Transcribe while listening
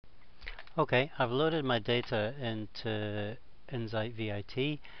Okay, I've loaded my data into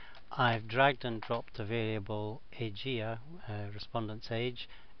iNZightVIT. I've dragged and dropped the variable AGEA, respondent's age,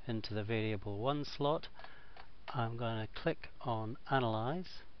 into the variable 1 slot. I'm going to click on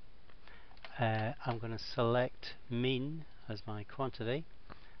Analyze. I'm going to select mean as my quantity,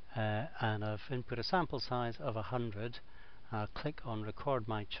 and I've input a sample size of 100. I'll click on Record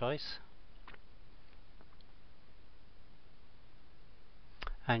My Choice.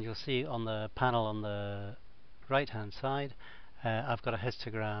 And you'll see on the panel on the right hand side I've got a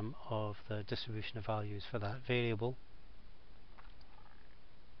histogram of the distribution of values for that variable,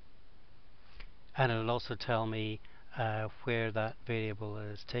 and it'll also tell me where that variable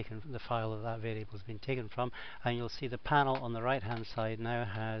is taken, the file that variable has been taken from. And you'll see the panel on the right hand side now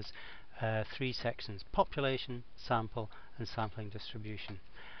has 3 sections: population, sample, and sampling distribution.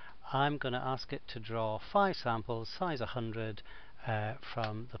 I'm going to ask it to draw 5 samples, size 100,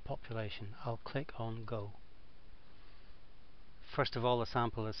 from the population. I'll click on Go. First of all, the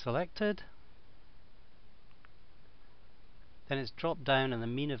sample is selected. Then it's dropped down and the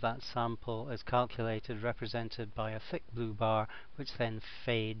mean of that sample is calculated, represented by a thick blue bar, which then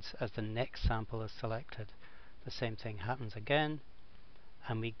fades as the next sample is selected. The same thing happens again,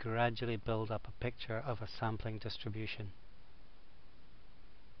 and we gradually build up a picture of a sampling distribution.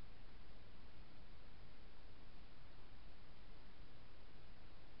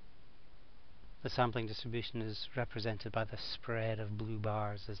 The sampling distribution is represented by the spread of blue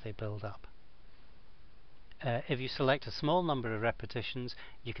bars as they build up. If you select a small number of repetitions,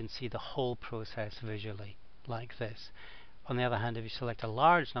 you can see the whole process visually, like this. On the other hand, if you select a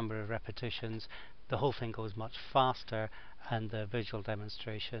large number of repetitions, the whole thing goes much faster, and the visual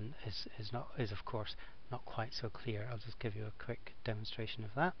demonstration is of course not quite so clear. I'll just give you a quick demonstration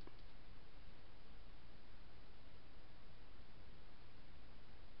of that.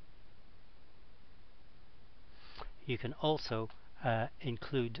 You can also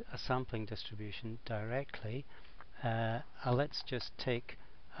include a sampling distribution directly. Let's just take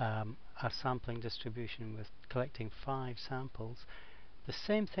a sampling distribution with collecting 5 samples. The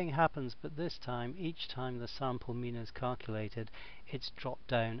same thing happens, but this time, each time the sample mean is calculated, it's dropped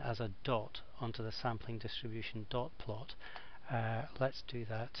down as a dot onto the sampling distribution dot plot. Let's do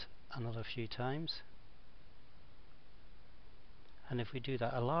that another few times. And if we do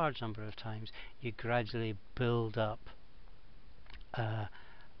that a large number of times, you gradually build up a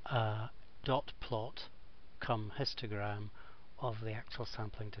dot plot come histogram of the actual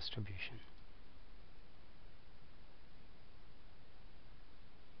sampling distribution.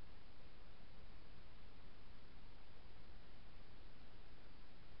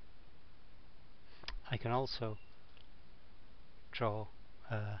 I can also draw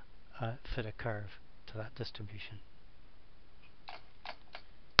fit a curve to that distribution.